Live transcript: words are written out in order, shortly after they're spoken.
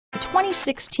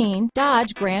2016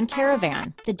 Dodge Grand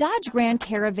Caravan. The Dodge Grand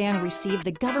Caravan received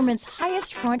the government's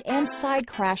highest front and side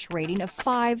crash rating of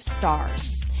 5 stars.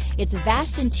 Its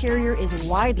vast interior is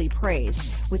widely praised,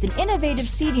 with an innovative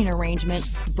seating arrangement,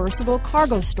 versatile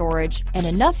cargo storage, and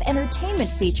enough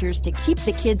entertainment features to keep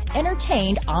the kids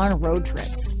entertained on road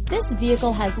trips. This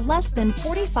vehicle has less than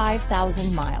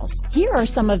 45,000 miles. Here are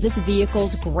some of this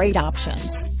vehicle's great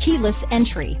options: keyless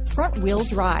entry, front-wheel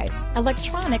drive,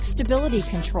 electronic stability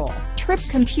control, trip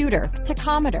computer,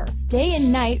 tachometer, day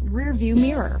and night rear view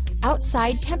mirror,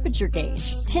 outside temperature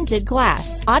gauge, tinted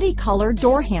glass, body color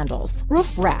door handles, roof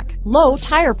rack, low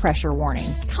tire pressure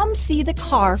warning. Come see the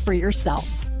car for yourself.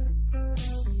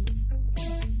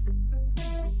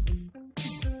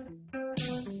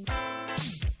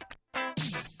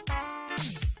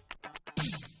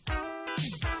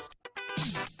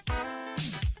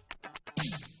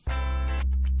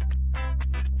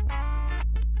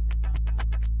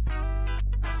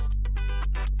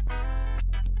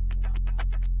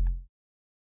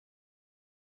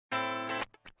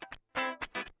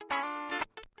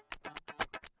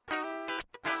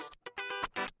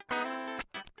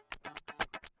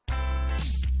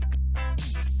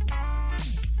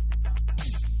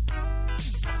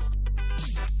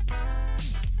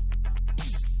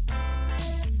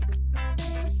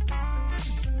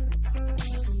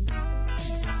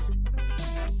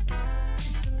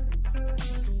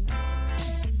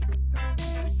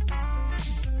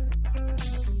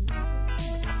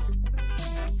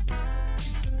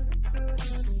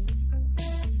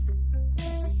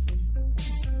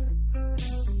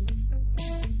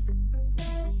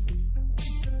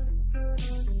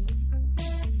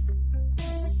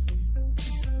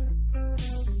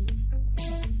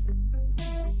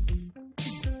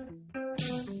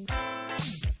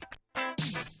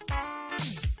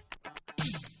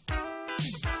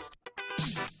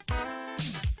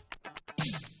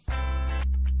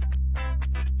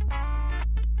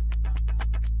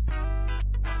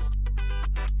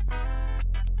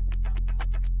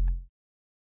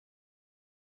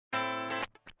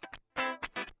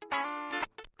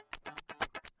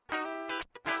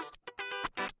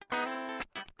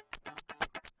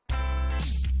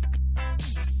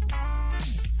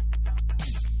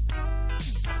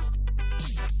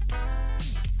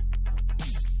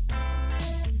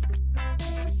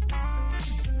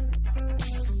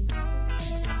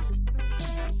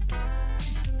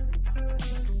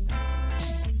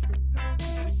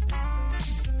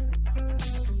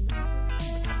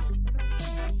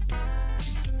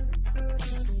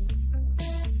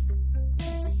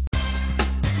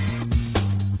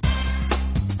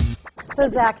 So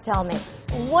Zach, tell me,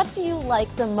 what do you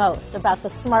like the most about the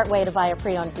smart way to buy a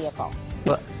pre-owned vehicle?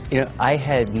 Well, I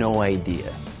had no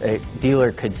idea a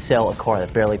dealer could sell a car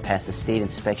that barely passed the state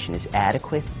inspection as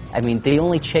adequate. I mean, they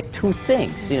only check 2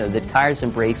 things. The tires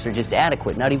and brakes are just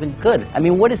adequate, not even good. I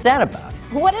mean, what is that about?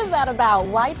 What is that about?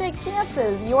 Why take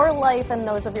chances? Your life and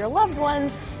those of your loved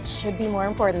ones should be more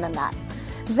important than that.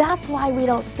 That's why we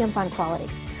don't skimp on quality.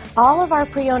 All of our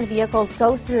pre-owned vehicles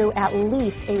go through at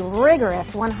least a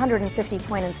rigorous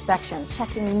 150-point inspection,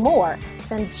 checking more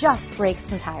than just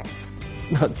brakes and tires.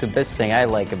 The best thing I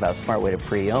like about Smart Way to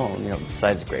Pre-Own,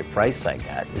 besides the great price I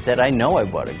got, is that I know I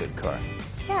bought a good car.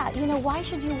 Yeah, why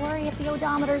should you worry if the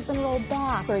odometer's been rolled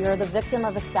back, or you're the victim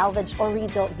of a salvaged or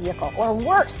rebuilt vehicle, or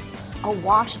worse, a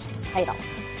washed title?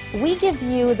 We give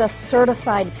you the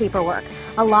certified paperwork,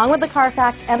 along with the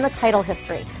Carfax and the title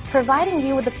history, providing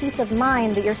you with the peace of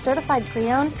mind that your certified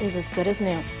pre-owned is as good as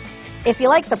new. If you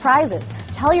like surprises,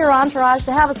 tell your entourage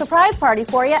to have a surprise party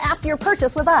for you after your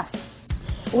purchase with us.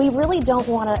 We really don't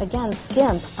want to, again,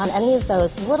 skimp on any of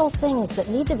those little things that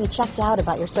need to be checked out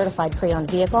about your certified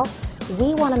pre-owned vehicle.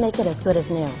 We want to make it as good as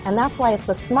new, and that's why it's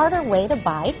the smarter way to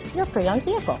buy your pre-owned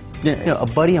vehicle. A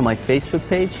buddy on my Facebook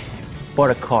page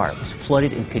bought a car, was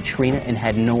flooded in Katrina, and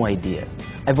had no idea.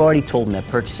 I've already told him that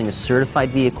purchasing a certified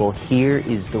vehicle here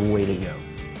is the way to go.